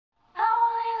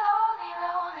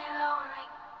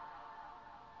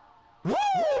Surely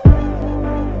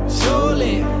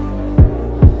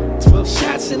 12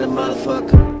 shots in a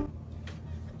motherfucker.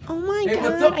 Oh my Hey, god,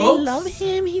 what's up, I folks? love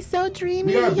him. He's so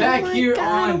dreamy. We are back oh here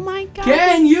god, on oh my god,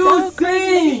 Can he's You so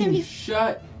great. Sing? He's-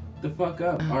 Shut the fuck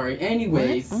up. Alright,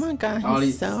 anyways. What? Oh my god, all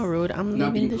he's these so rude. I'm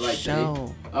not leaving being the polite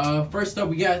show. today. First up,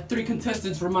 we got 3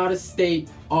 contestants from out of state,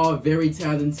 all very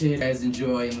talented. Guys,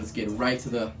 enjoy, and let's get right to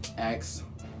the acts.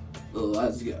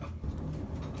 Let's go.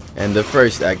 And the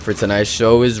first act for tonight's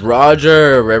show is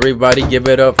Roger. Everybody give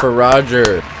it up for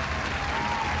Roger.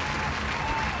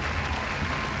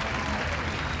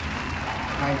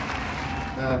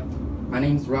 Hi, my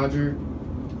name's Roger,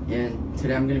 and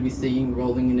today I'm gonna be singing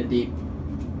Rolling in the Deep.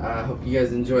 I hope you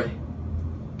guys enjoy.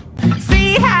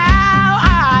 See how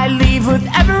I leave with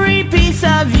every piece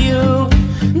of you.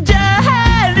 Just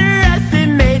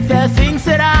underestimate the things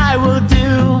that I will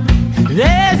do.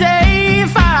 There's a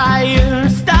fire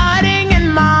starting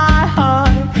in my heart,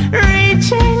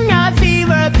 reaching a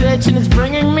fever pitch, and it's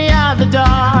bringing me out the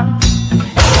dark.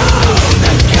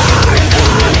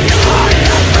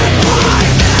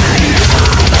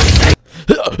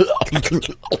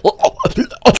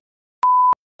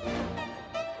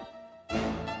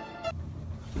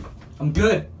 I'm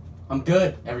good. I'm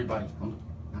good, everybody.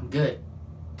 I'm good.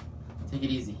 Take it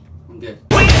easy. I'm good.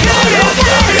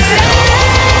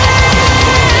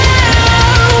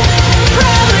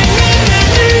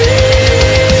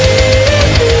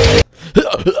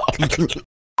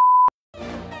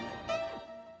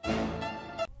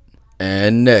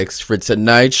 And next for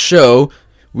tonight's show,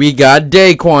 we got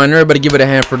Daquan. Everybody give it a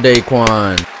hand for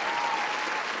Daquan.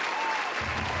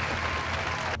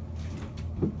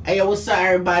 Hey yo, what's up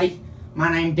everybody? My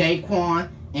name Daquan,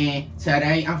 and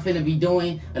today I'm finna be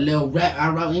doing a little rap I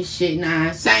wrote and shit,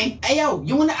 nah, saying, hey yo,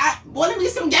 you wanna, boy, let me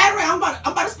get some Gatorade, I'm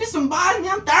about to spit some bars,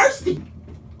 man, I'm thirsty.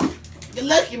 Good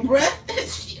looking, bruh.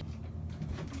 Shit.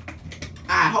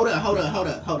 Alright, hold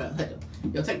up.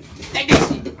 Yo, take that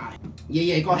shit. Alright.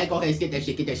 Yeah, go ahead, let's get that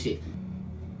shit.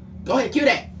 Go ahead, cue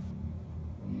that.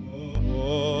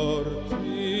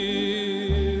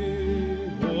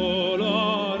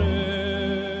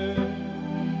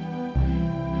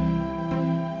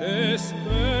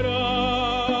 Espera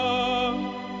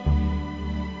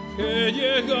que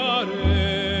llegaré,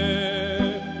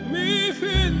 mi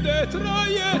fin de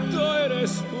trayecto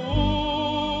eres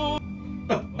tú.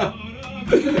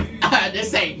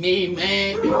 This ain't me,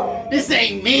 man. This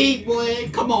ain't me, boy.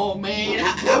 Come on, man.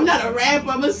 I'm not a rapper,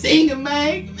 I'm a singer,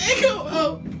 man. Come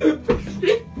on.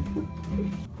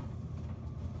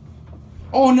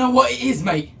 I don't know what it is,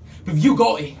 mate, but you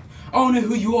got it. I don't know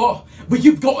who you are, but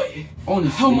you've got it.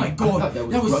 Honestly, oh my god, that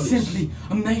was rubbish. simply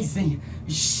amazing.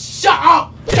 Shut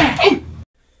up!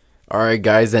 Alright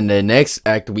guys, and the next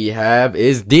act we have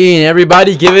is Dean.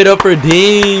 Everybody give it up for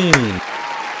Dean.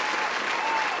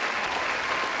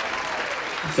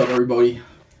 What's up, everybody?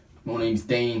 My name's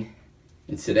Dane,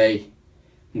 and today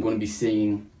I'm going to be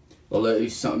singing a little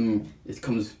something that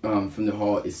comes from the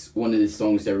heart. It's one of the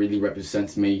songs that really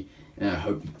represents me, and I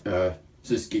hope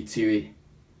just get to it.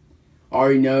 I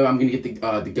already know I'm going to get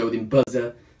the golden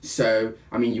buzzer, so,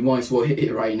 I mean, you might as well hit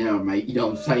it right now, mate. You know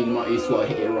what I'm saying? You might as well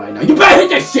hit it right now. You better hit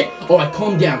that shit! Alright,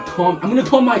 calm down, I'm going to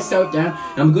calm myself down,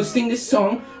 and I'm going to sing this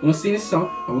song, and we're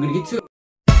going to get to it.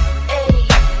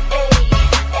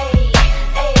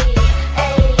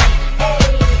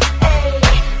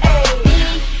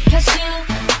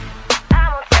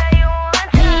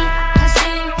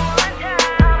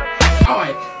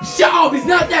 Shut up, it's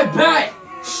not that bad!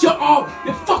 Shut up!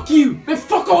 Man, fuck you! Man,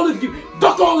 fuck all of you!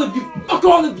 Fuck all of you! Fuck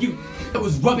all of you! That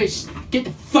was rubbish! Get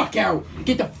the fuck out!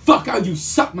 Get the fuck out, you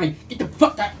suck, mate! Get the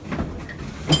fuck out!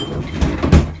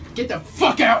 Get the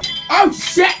fuck out! Oh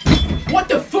shit! What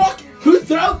the fuck? Who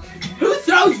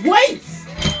throws weights?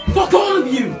 Fuck all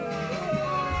of you!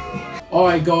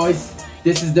 Alright guys,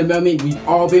 this is the moment we've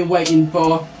all been waiting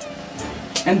for.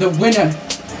 And the winner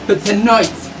for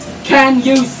tonight, Can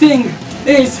You Sing,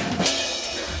 is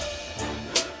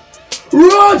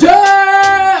Roger!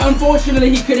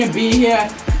 Unfortunately, he couldn't be here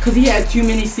because he had too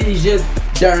many seizures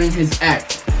during his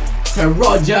act. So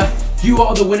Roger, you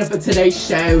are the winner for today's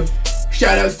show.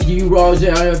 Shout outs to you, Roger,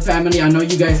 and your family. I know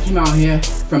you guys came out here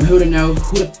from who to know,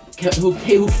 who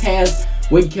cares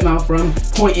where you came out from.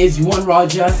 Point is, you won,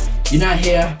 Roger. You're not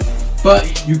here,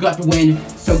 but you got the win.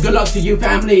 So good luck to you,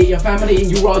 family, your family,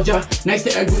 and you, Roger. Next,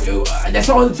 that's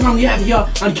all the time we have here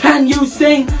on Can You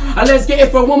Sing? And let's get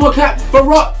it for one more clap for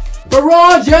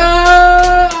Roger!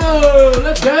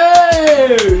 Let's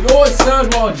go! Nice son,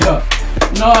 Roger.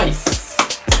 Nice.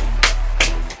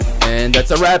 And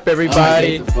that's a wrap,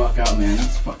 everybody. Get the fuck out, man.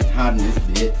 It's fucking hot in this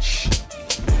bitch.